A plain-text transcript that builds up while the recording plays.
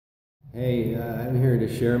Hey, I'm here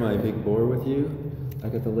to share my big bore with you. I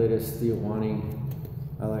got the latest Theowani.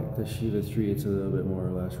 I like the Shiva 3. It's a little bit more or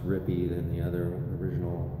less rippy than the other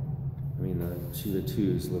original. I mean, the Shiva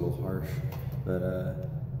 2 is a little harsh, but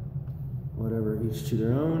whatever, each to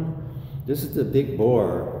their own. This is the big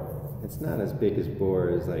bore. It's not as big as bore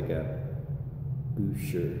as like a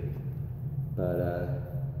Boucher, but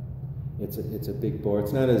it's a big bore.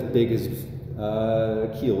 It's not as big as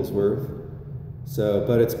Keelsworth. So,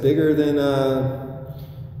 but it's bigger than a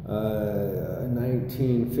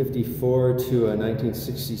 1954 to a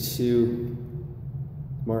 1962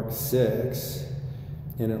 Mark 6,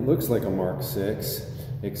 and it looks like a Mark 6,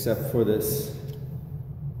 except for this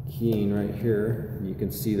keying right here. You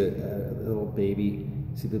can see the little baby.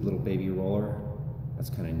 See the little baby roller? That's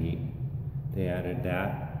kind of neat. They added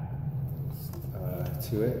that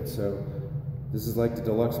to it. So this is like the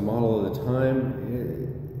deluxe model of the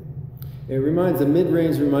time. It reminds, the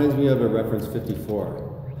mid-range reminds me of a Reference 54.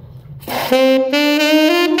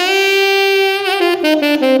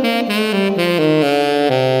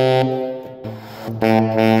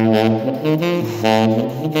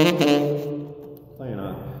 Playing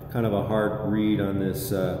a kind of a hard reed on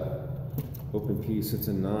this open piece. It's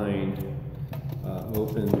a 9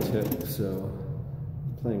 open tip, so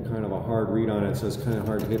I'm playing kind of a hard reed on it, so it's kind of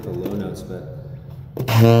hard to hit the low notes, but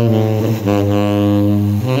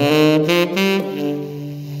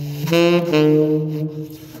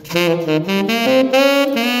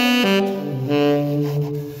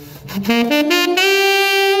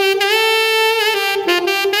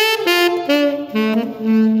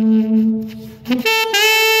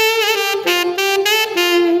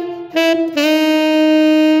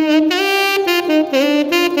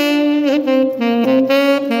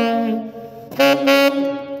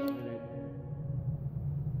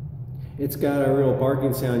it's got a real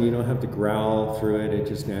barking sound. You don't have to growl through it. It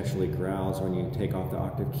just naturally growls when you take off the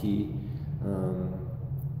octave key.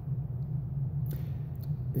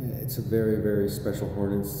 It's a very, very special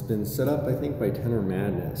horn. It's been set up, I think, by Tenor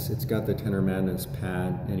Madness. It's got the Tenor Madness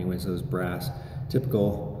pad. Anyways, those brass,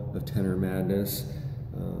 typical of Tenor Madness.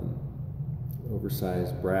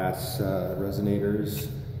 Oversized brass resonators.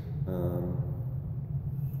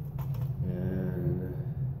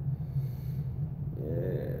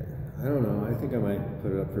 I don't know, I think I might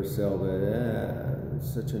put it up for sale, but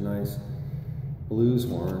it's such a nice blues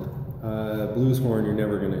horn. Blues horn, you're not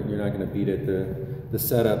gonna beat it. The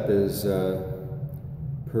setup is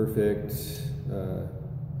perfect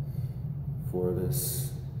for this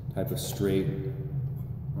type of straight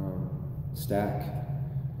stack.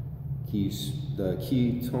 The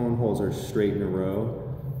key tone holes are straight in a row,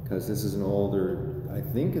 because this is an older, I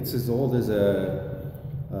think it's as old as a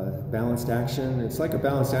balanced action. It's like a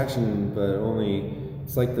balanced action, but only,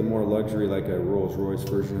 it's like the more luxury, like a Rolls Royce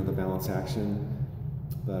version of the balanced action.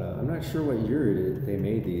 But I'm not sure what year they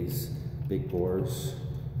made these big bores.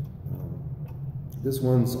 This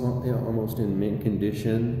one's almost in mint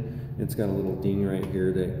condition. It's got a little ding right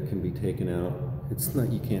here that can be taken out. It's not,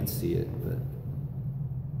 you can't see it, but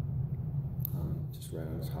just right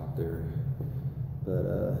on top there. But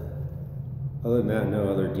other than that, no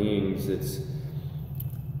other dings. It's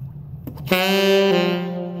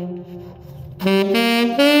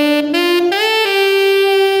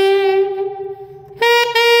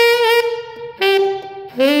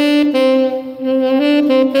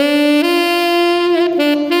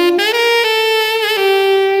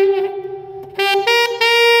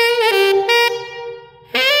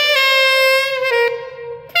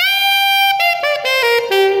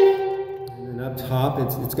and then up top,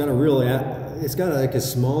 it's got a real, it's got like a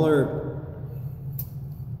smaller.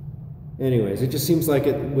 Anyways, it just seems like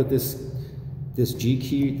it with this G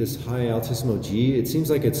key, this high altissimo G. It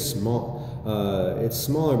seems like it's small. It's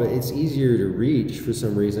smaller, but it's easier to reach for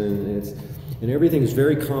some reason. And everything's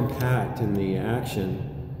very compact in the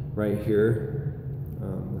action right here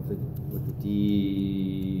with the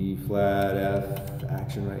D flat F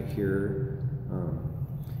action right here.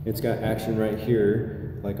 It's got action right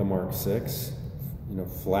here like a Mark 6. You know,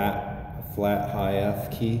 flat high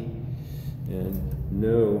F key, and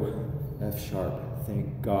no F sharp,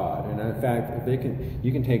 thank God. And in fact, if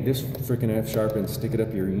you can take this freaking F sharp and stick it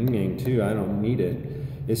up your yin yang too. I don't need it.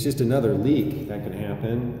 It's just another leak that can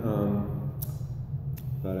happen.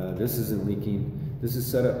 But this isn't leaking. This is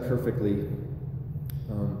set up perfectly.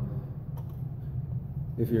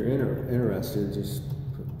 If you're interested, just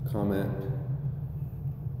comment.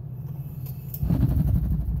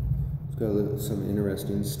 It's got some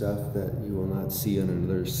interesting stuff that you will not see on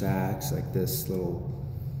another sax, like this little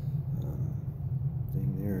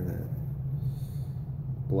thing there, that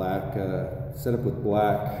black, set up with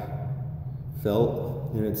black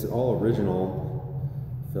felt, and it's all original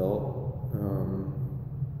felt.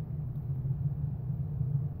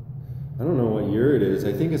 I don't know what year it is.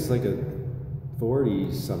 I think it's like a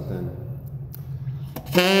 40 something.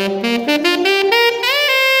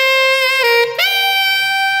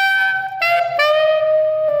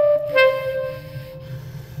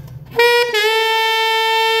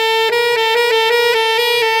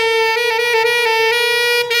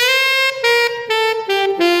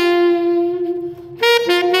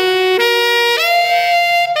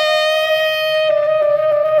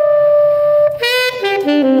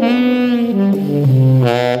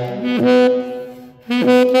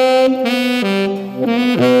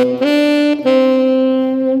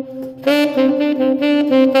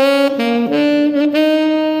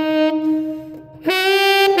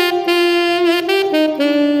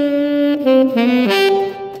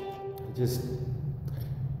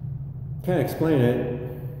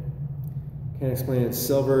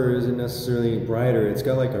 Silver isn't necessarily brighter, it's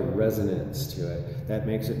got like a resonance to it that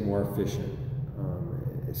makes it more efficient.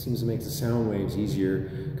 It seems to make the sound waves easier,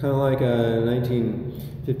 kind of like a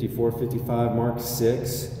 1954-55 Mark VI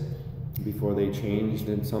before they changed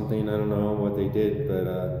in something. I don't know what they did, but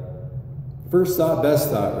first thought, best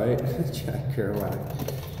thought, right? Jack Kerouac.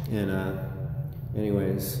 And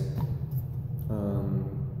anyways,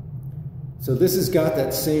 so this has got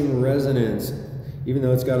that same resonance, even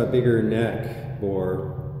though it's got a bigger neck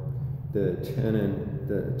bore. The tenon,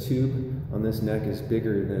 the tube on this neck is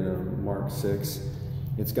bigger than a Mark VI.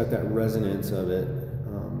 It's got that resonance of it.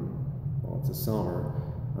 Well, it's a Selmer.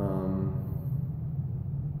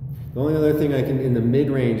 The only other thing I can, in the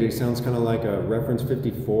mid-range, it sounds kind of like a reference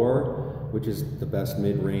 54, which is the best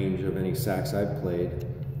mid-range of any sax I've played.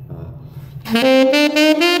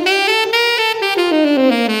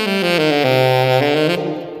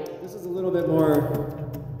 This is a little bit more.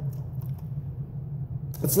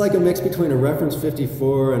 It's like a mix between a reference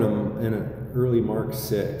 54 and an early Mark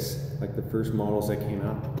VI, like the first models that came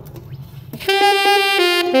out.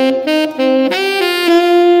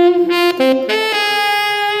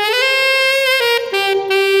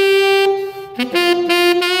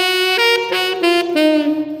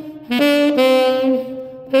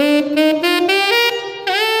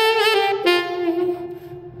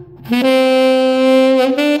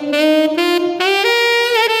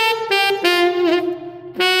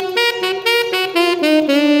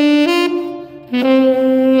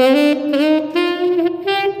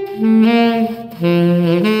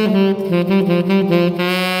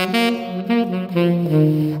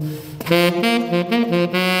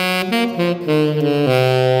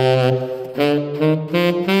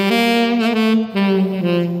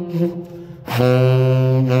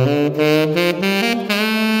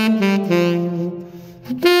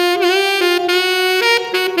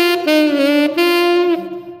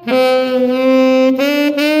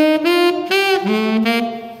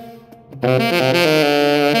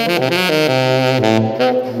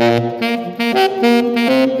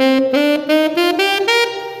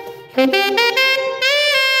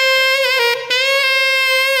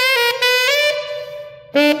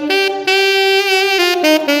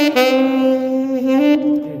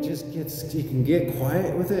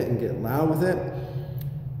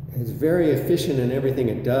 In everything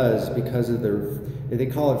it does because of they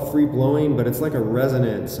call it free blowing, but it's like a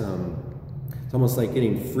resonance. It's almost like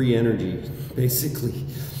getting free energy, basically,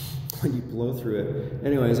 when you blow through it.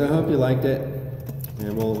 Anyways, I hope you liked it,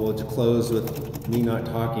 and we'll close with me not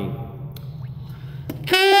talking.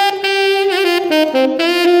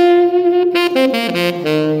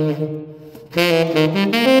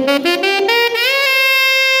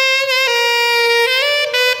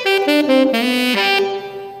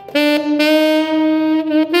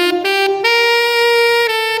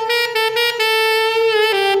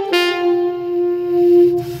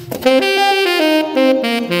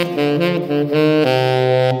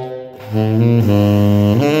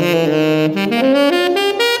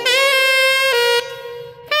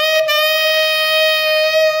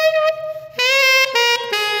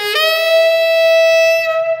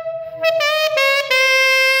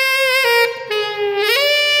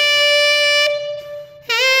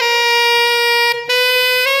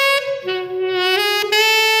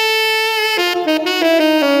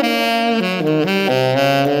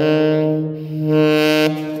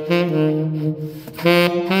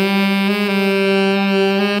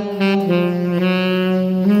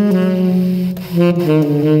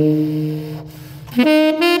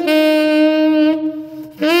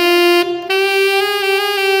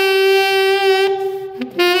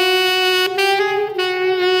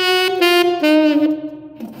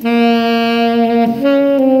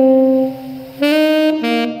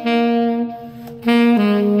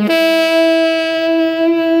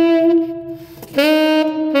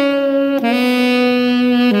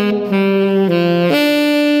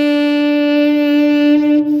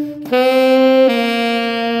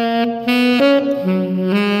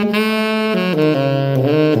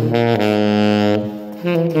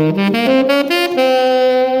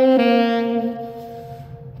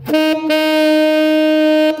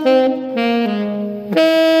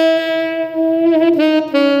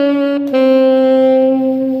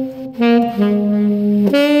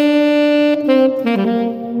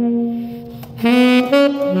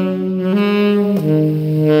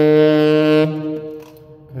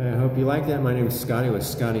 again, my name is Scottie with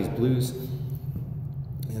Scotties Blues,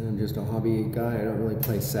 and I'm just a hobby guy. I don't really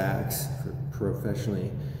play sax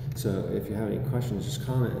professionally. So if you have any questions, just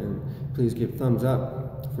comment, and please give thumbs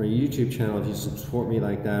up for my YouTube channel if you support me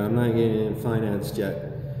like that. I'm not getting financed yet.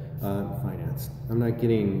 I'm not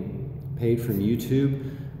getting paid from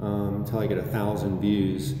YouTube until I get 1,000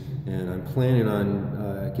 views, and I'm planning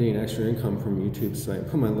on getting extra income from YouTube so I can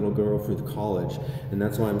put my little girl through college, and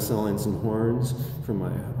that's why I'm selling some horns from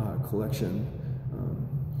my collection.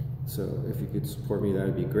 So if you could support me, that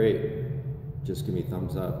would be great. Just give me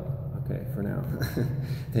thumbs up. Okay, for now.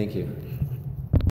 Thank you.